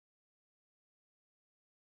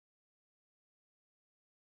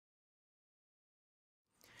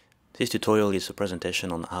This tutorial is a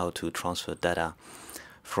presentation on how to transfer data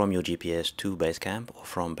from your GPS to BaseCamp or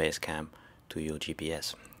from BaseCamp to your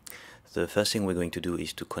GPS. The first thing we're going to do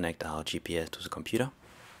is to connect our GPS to the computer.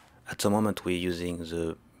 At the moment we're using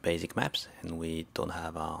the basic maps and we don't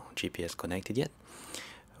have our GPS connected yet.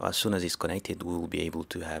 As soon as it's connected, we will be able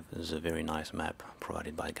to have the very nice map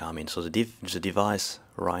provided by Garmin. So the device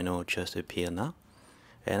Rhino just appeared now,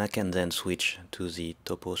 and I can then switch to the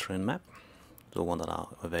topo terrain map, the one that are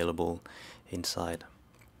available inside.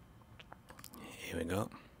 Here we go.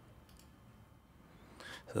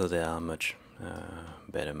 So there are much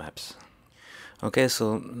better maps. Okay,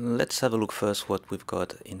 so let's have a look first what we've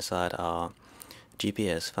got inside our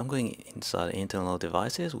GPS. If I'm going inside internal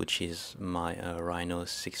devices, which is my Rhino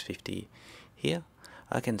 650 here,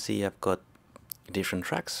 I can see I've got different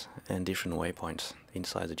tracks and different waypoints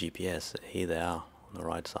inside the GPS. Here they are on the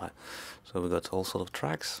right side. So we've got all sort of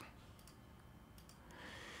tracks,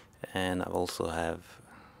 and I also have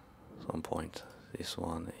some point. This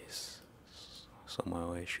one is somewhere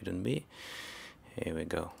where it shouldn't be. Here we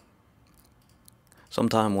go.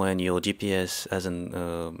 Sometime when your GPS hasn't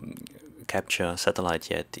capture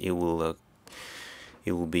satellite yet, it will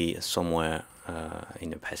be somewhere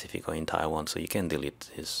in the Pacific or in Taiwan, so you can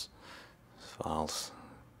delete these files.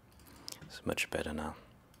 It's much better now.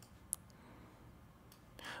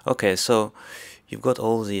 Okay, so you've got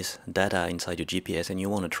all this data inside your GPS and you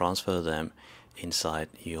want to transfer them inside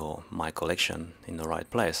your My Collection in the right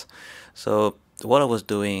place. So what I was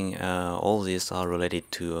doing, all these are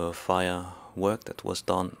related to fire work that was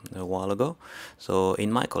done a while ago. So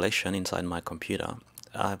in My Collection, inside my computer,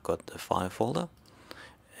 I've got a file folder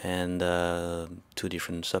and two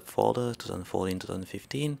different subfolders, 2014,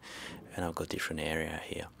 2015, and I've got different area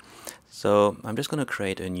here. So I'm just going to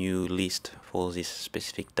create a new list for this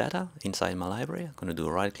specific data inside my library. I'm going to do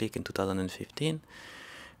a right click in 2015,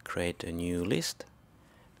 create a new list.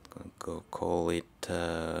 I'm going to go call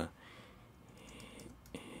it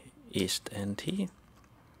East NT.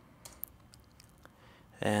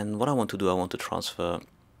 And what I want to do, I want to transfer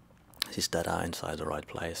this data inside the right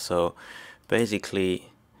place. So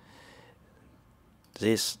basically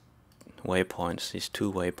these waypoints, these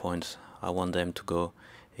two waypoints, I want them to go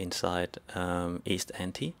inside East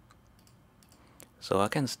NT. So I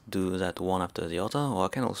can do that one after the other, or I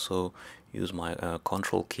can also use my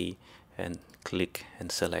control key and click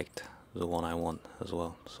and select the one I want as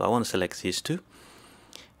well. So I want to select these two,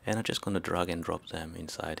 and I'm just going to drag and drop them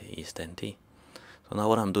inside East NT. So now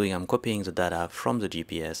what I'm doing, I'm copying the data from the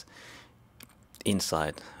GPS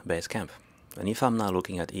inside BaseCamp. And if I'm now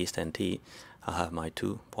looking at East NT, I have my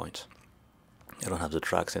 2 points. I don't have the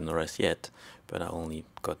tracks and the rest yet, but I only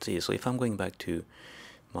got these. So if I'm going back to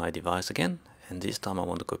my device again, and this time I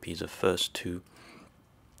want to copy the first 2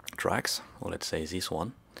 tracks, or let's say this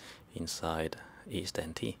one, inside East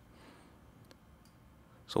NT.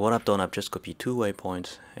 So what I've done, I've just copied 2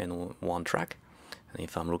 waypoints and 1 track. And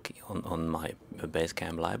if I'm looking on my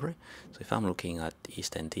BaseCamp library, so if I'm looking at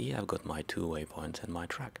East NT, I've got my 2 waypoints and my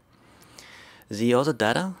track. The other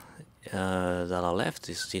data that are left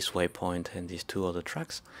is this waypoint and these 2 other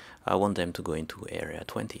tracks. I want them to go into area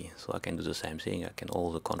 20, so I can do the same thing. I can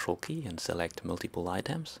hold the control key and select multiple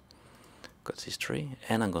items. Got this 3,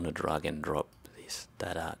 and I'm going to drag and drop this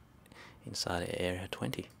data inside area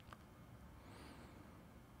 20.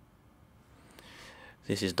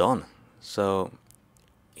 This is done. So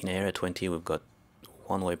in area 20 we've got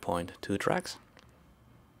 1 waypoint, 2 tracks.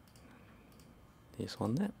 This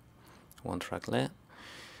one there, 1 track there,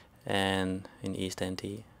 and in East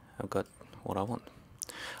NT I've got what I want.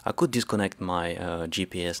 I could disconnect my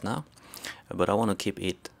GPS now, but I want to keep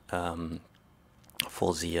it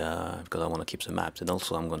for the because I want to keep the maps, and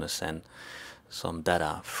also I'm going to send some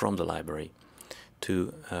data from the library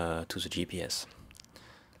to the GPS.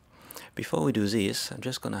 Before we do this, I'm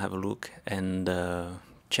just going to have a look and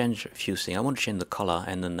change a few things. I want to change the color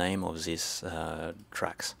and the name of these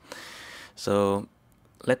tracks. So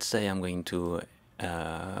let's say I'm going to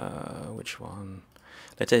which one?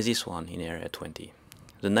 Let's say this one in area 20.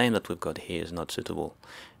 The name that we've got here is not suitable,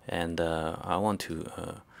 and I want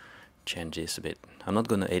to change this a bit. I'm not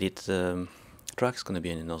going to edit the track, it's going to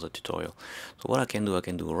be in another tutorial. So what I can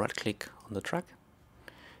do a right click on the track,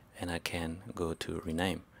 and I can go to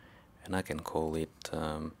rename, and I can call it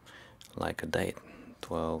like a date,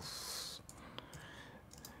 12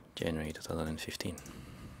 January 2015.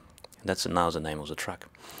 That's now the name of the track.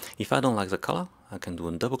 If I don't like the color, I can do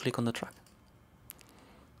a double click on the track.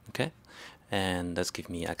 Okay, and that's give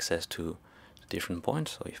me access to different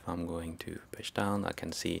points. So if I'm going to page down, I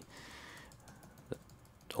can see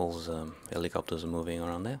all the helicopters moving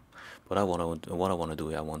around there. But what I want to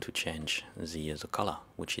do, I want to change the color,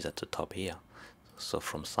 which is at the top here. So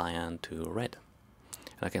from cyan to red.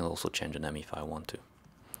 And I can also change the name if I want to.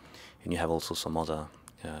 And you have also some other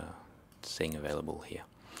thing available here.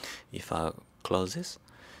 If I close this,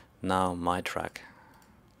 now my track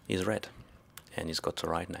is red and it's got the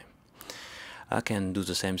right name. I can do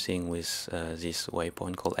the same thing with this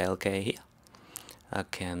waypoint called LK here. I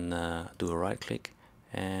can do a right click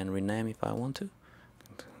and rename if I want to.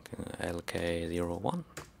 LK01.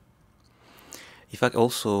 If I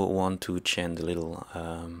also want to change the little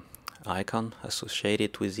icon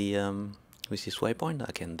associated with the with this waypoint,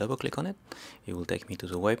 I can double click on it. It will take me to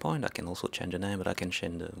the waypoint. I can also change the name, but I can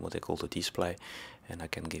change what they call the display, and I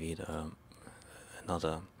can give it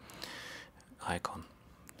another icon.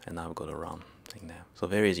 And now I've got a round thing there. So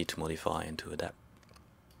very easy to modify and to adapt.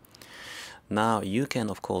 Now you can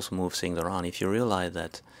of course move things around. If you realize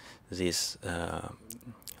that this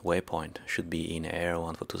waypoint should be in Area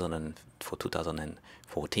 1 for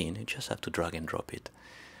 2014, you just have to drag and drop it,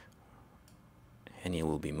 and it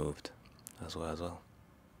will be moved as well.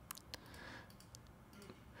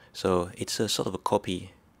 So it's a sort of a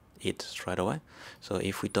copy it straight away. So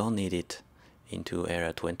if we don't need it into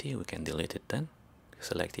Area 20, we can delete it then.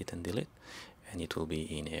 Select it and delete, and it will be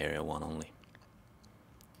in Area 1 only.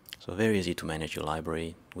 So very easy to manage your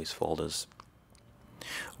library with folders.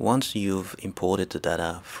 Once you've imported the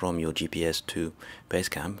data from your GPS to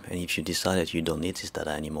BaseCamp, and if you decide that you don't need this data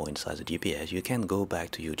anymore inside the GPS, you can go back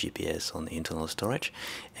to your GPS on the internal storage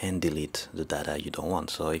and delete the data you don't want.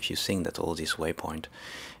 So if you think that all these waypoints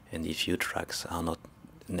and these view tracks are not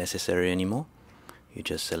necessary anymore, you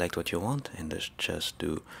just select what you want and just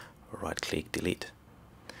do right click delete.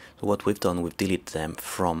 So what we've done, we've deleted them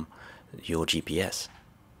from your GPS.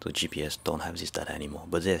 So GPS don't have this data anymore,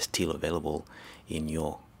 but they're still available in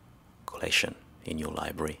your collection, in your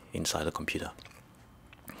library, inside the computer.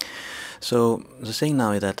 So the thing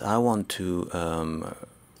now is that I want to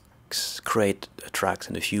create tracks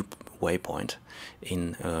and a few waypoints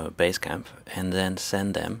in BaseCamp and then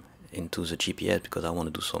send them into the GPS because I want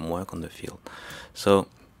to do some work on the field. So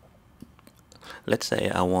let's say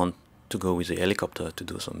I want to go with the helicopter to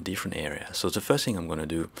do some different areas. So the first thing I'm going to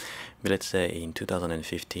do, let's say in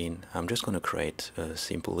 2015, I'm just going to create a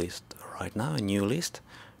simple list right now, a new list,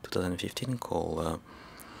 2015, called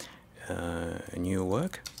new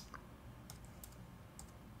work.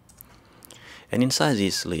 And inside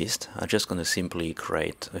this list, I'm just going to simply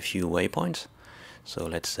create a few waypoints. So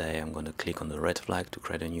let's say I'm going to click on the red flag to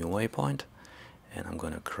create a new waypoint, and I'm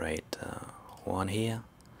going to create one here,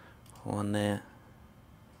 one there,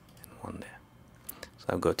 one there. So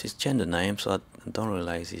I've got this gender name, so I don't really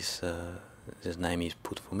like this this name is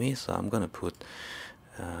put for me, so I'm gonna put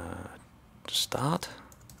start.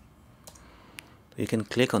 You can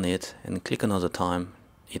click on it and click another time,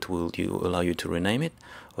 it will allow you to rename it,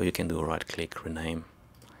 or you can do a right click rename,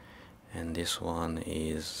 and this one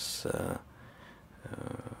is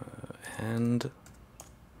and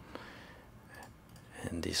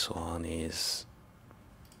this one is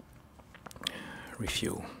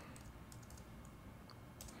refuel.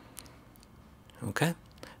 Okay,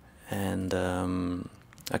 and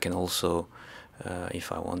I can also,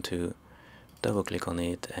 if I want to, double click on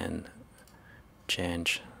it and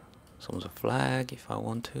change some of the flag if I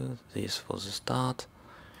want to. This for the start,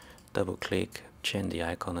 double click, change the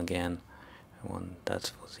icon again, that's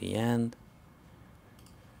for the end,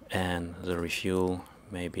 and the refuel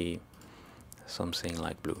maybe something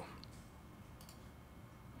like blue.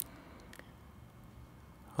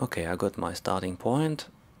 Okay, I got my starting point.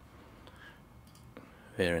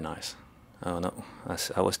 Very nice. Oh no,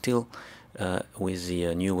 I was still with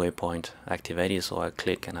the new waypoint activated, so I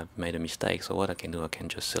click and I've made a mistake. So what I can do, I can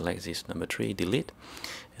just select this number 3, delete,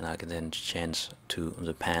 and I can then change to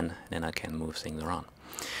the pan, and I can move things around.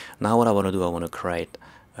 Now what I want to do, I want to create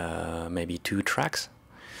maybe 2 tracks.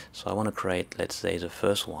 So I want to create, let's say, the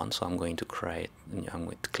first one. So I'm going to click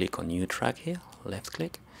on new track here, left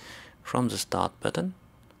click, from the start button,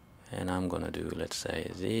 and I'm going to do, let's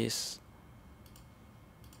say, this.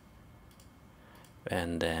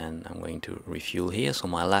 And then I'm going to refuel here. So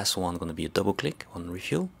my last one is going to be a double click on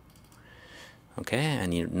refuel. Okay,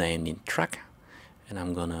 and you name it track, and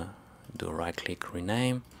I'm gonna do a right click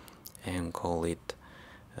rename and call it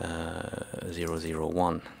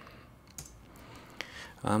 001.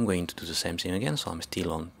 I'm going to do the same thing again, so I'm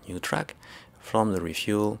still on new track. From the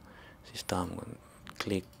refuel, this time I'm going to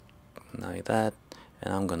click like that,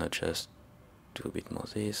 and I'm gonna just do a bit more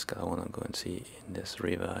of this, because I want to go and see in this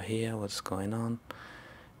river here what's going on,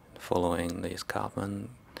 following the escarpment,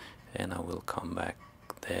 and I will come back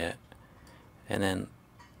there, and then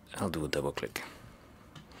I'll do a double click.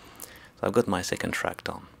 So I've got my second track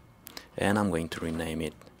done, and I'm going to rename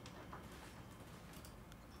it.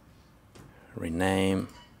 Rename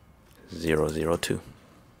 002.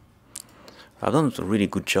 I've done a really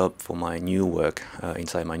good job for my new work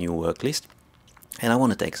inside my new work list, and I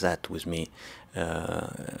want to take that with me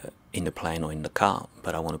in the plane or in the car,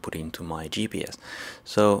 but I want to put it into my GPS.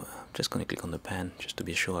 So I'm just going to click on the pen just to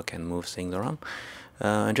be sure I can move things around.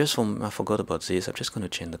 And just I forgot about this, I'm just going to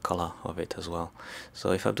change the color of it as well.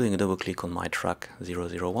 So if I'm doing a double click on my track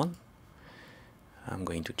 001, I'm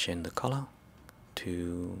going to change the color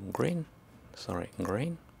to green.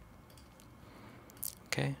 Green.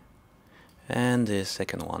 Okay. And the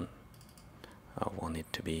second one, I want it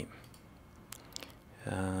to be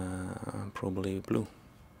probably blue.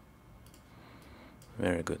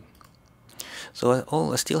 Very good. So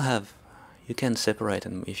I still have, you can separate,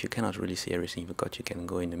 and if you cannot really see everything you've got, you can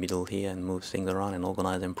go in the middle here and move things around and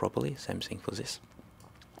organize them properly. Same thing for this.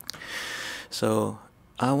 So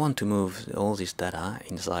I want to move all this data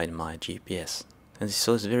inside my GPS. And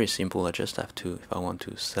so it's very simple. I just have to, if I want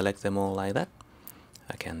to select them all like that,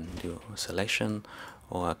 I can do a selection,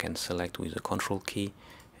 or I can select with the control key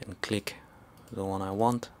and click the one I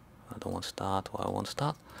want. I don't want start, or I want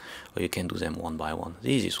start, or you can do them one by one.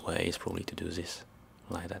 The easiest way is probably to do this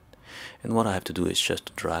like that. And what I have to do is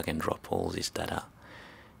just drag and drop all this data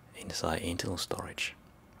inside internal storage.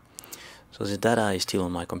 So this data is still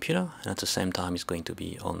on my computer, and at the same time it's going to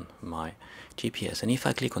be on my GPS. And if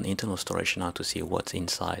I click on internal storage now to see what's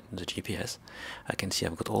inside the GPS, I can see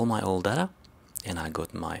I've got all my old data, and I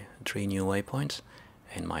got my 3 new waypoints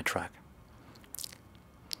and my track.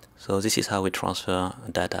 So this is how we transfer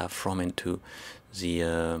data from into the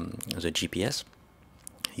GPS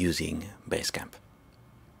using BaseCamp.